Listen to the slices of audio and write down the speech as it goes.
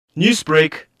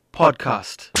Newsbreak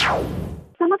Podcast.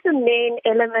 Some of the main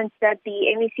elements that the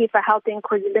MEC for Health in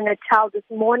KwaZulu-Natal this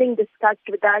morning discussed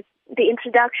with us, the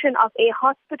introduction of a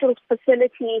hospital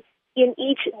facility in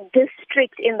each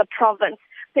district in the province.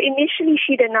 So initially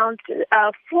she'd announced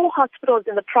 4 hospitals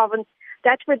in the province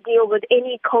that would deal with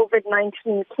any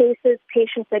COVID-19 cases,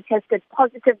 patients that tested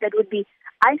positive that would be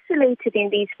isolated in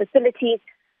these facilities.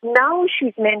 Now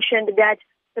she's mentioned that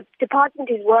the department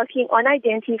is working on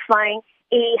identifying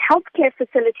a healthcare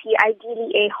facility,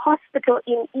 ideally a hospital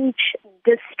in each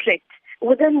district.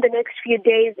 Within the next few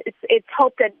days, it's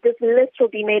hoped that this list will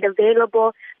be made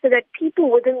available so that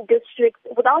people within districts,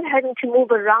 without having to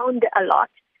move around a lot,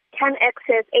 can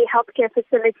access a healthcare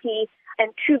facility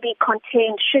and to be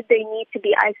contained should they need to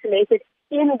be isolated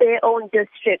in their own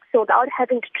district, so without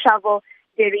having to travel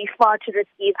very far to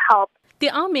receive help.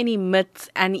 There are many myths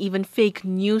and even fake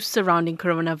news surrounding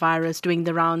coronavirus doing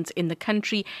the rounds in the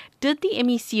country. Did the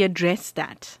MEC address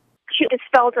that? She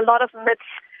dispelled a lot of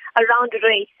myths around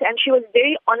race, and she was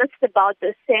very honest about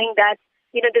this, saying that,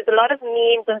 there's a lot of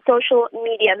memes on social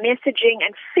media messaging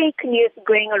and fake news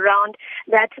going around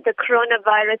that the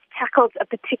coronavirus tackles a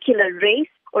particular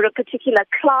race or a particular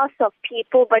class of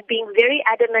people, but being very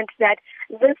adamant that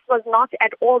this was not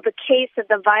at all the case, that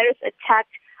the virus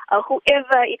attacked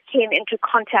whoever it came into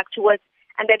contact with,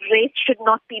 and that race should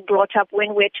not be brought up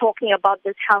when we're talking about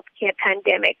this healthcare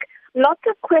pandemic. Lots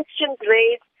of questions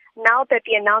raised now that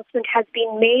the announcement has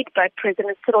been made by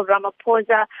President Cyril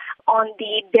Ramaphosa on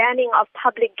the banning of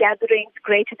public gatherings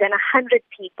greater than 100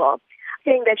 people,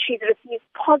 saying that she's received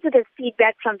positive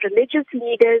feedback from religious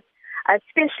leaders,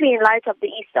 especially in light of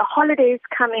the Easter holidays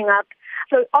coming up.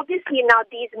 So obviously now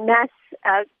these mass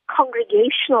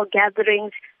congregational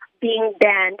gatherings being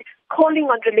banned,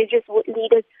 calling on religious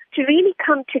leaders to really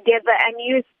come together and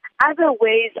use other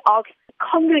ways of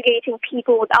congregating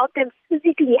people without them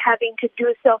physically having to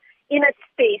do so in a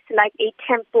space like a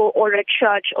temple or a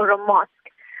church or a mosque.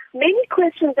 Many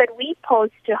questions that we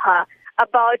posed to her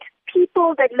about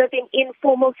people that live in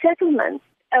informal settlements,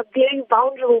 a very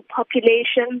vulnerable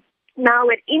population, now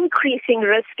at increasing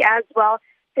risk as well,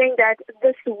 saying that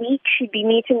this week she'd be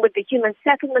meeting with the Human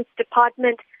Settlements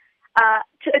Department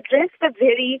to address the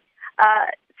very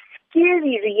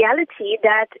scary reality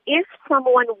that if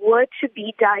someone were to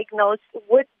be diagnosed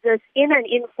with this in an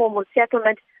informal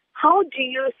settlement, how do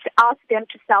you ask them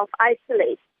to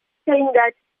self-isolate? Saying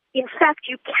that, in fact,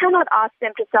 you cannot ask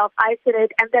them to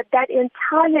self-isolate, and that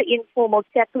entire informal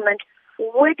settlement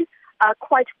would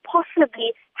quite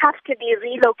possibly have to be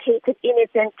relocated in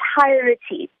its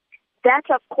entirety. That,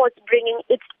 of course, bringing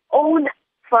its own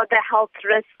further health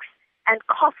risks and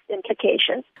cost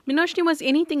implications. Minoshini, was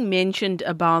anything mentioned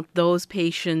about those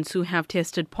patients who have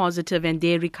tested positive and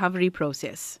their recovery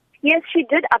process? Yes, she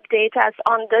did update us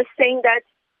on this, saying that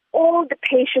all the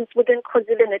patients within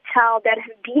KwaZulu-Natal that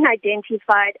have been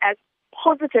identified as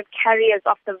positive carriers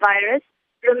of the virus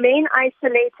remain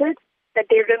isolated, that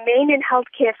they remain in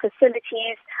healthcare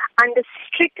facilities under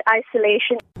strict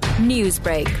isolation.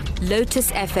 Newsbreak,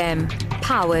 Lotus FM,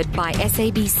 powered by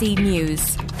SABC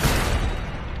News.